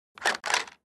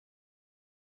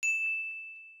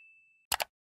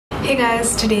Hey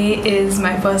guys, today is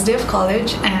my first day of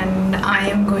college and I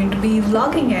am going to be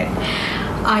vlogging it.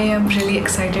 I am really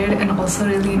excited and also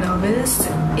really nervous.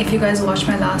 If you guys watched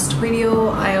my last video,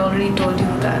 I already told you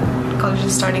that college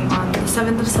is starting on the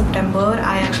 7th of September.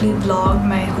 I actually vlogged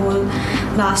my whole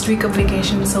last week of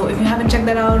vacation, so if you haven't checked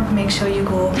that out, make sure you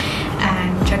go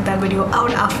and check that video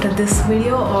out after this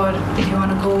video, or if you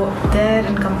want to go there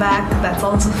and come back, that's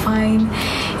also fine.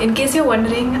 In case you're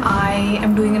wondering, I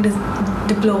am doing a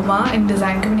diploma in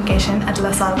design communication at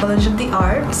Lasalle College of the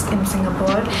Arts in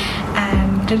Singapore,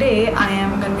 and today I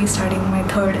am going to be starting my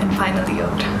third and final year.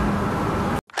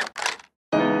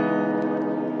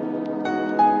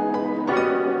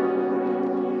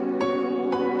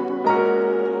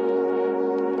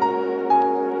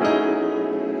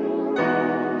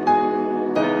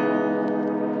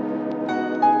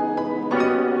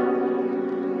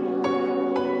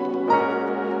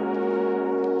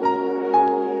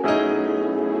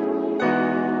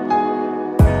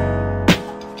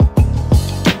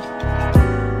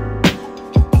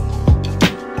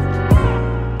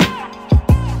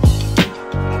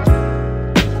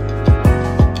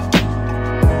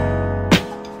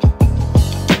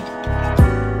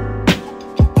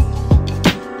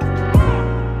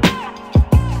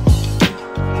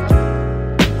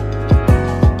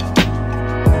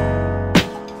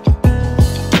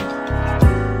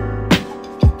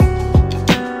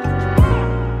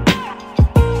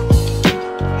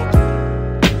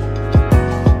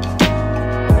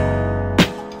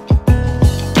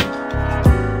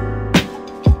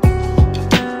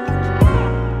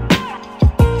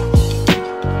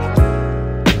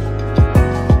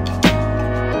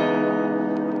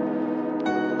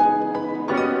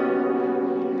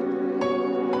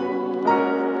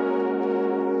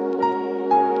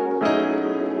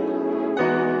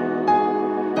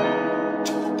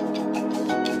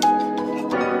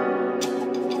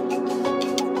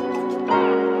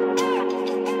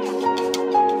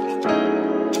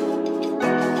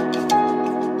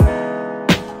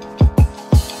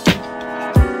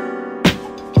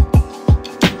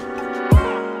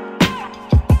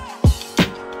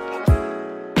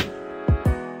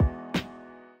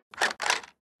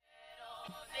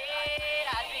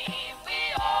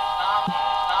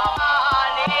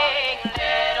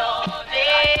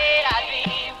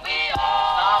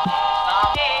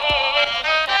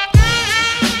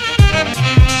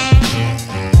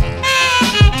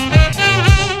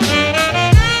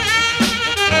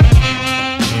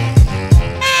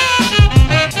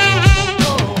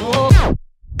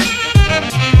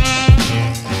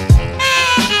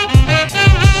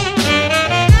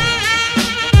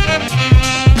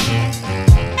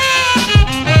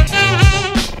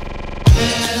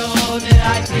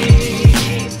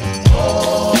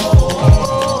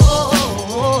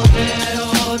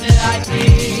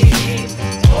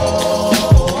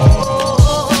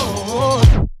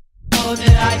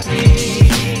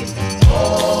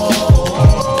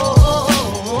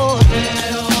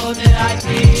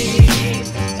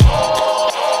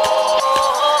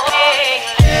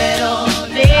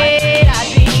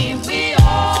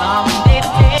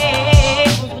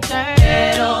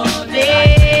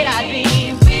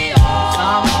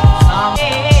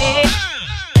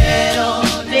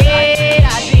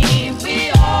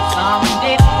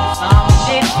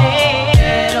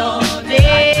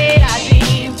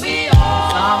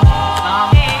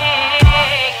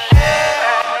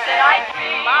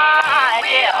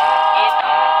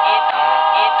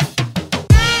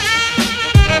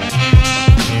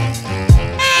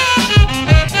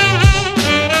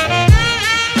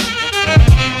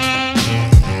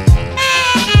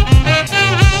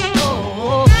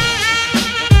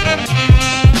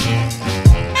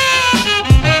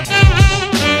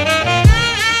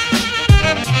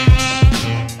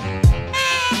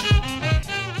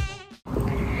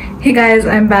 Hey guys,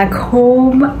 I'm back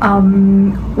home.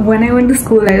 When I went to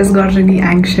school, I just got really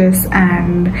anxious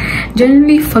and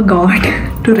genuinely forgot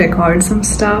to record some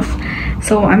stuff.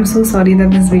 So I'm so sorry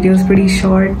that this video is pretty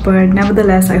short, but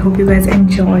nevertheless, I hope you guys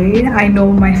enjoyed. I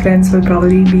know my friends will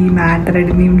probably be mad that I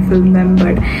didn't even film them,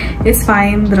 but it's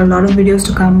fine. There are a lot of videos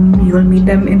to come. You will meet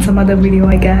them in some other video,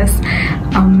 I guess.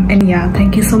 And yeah,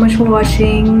 thank you so much for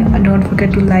watching. Don't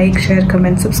forget to like, share,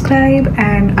 comment, subscribe,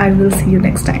 and I will see you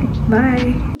next time.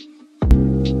 Bye.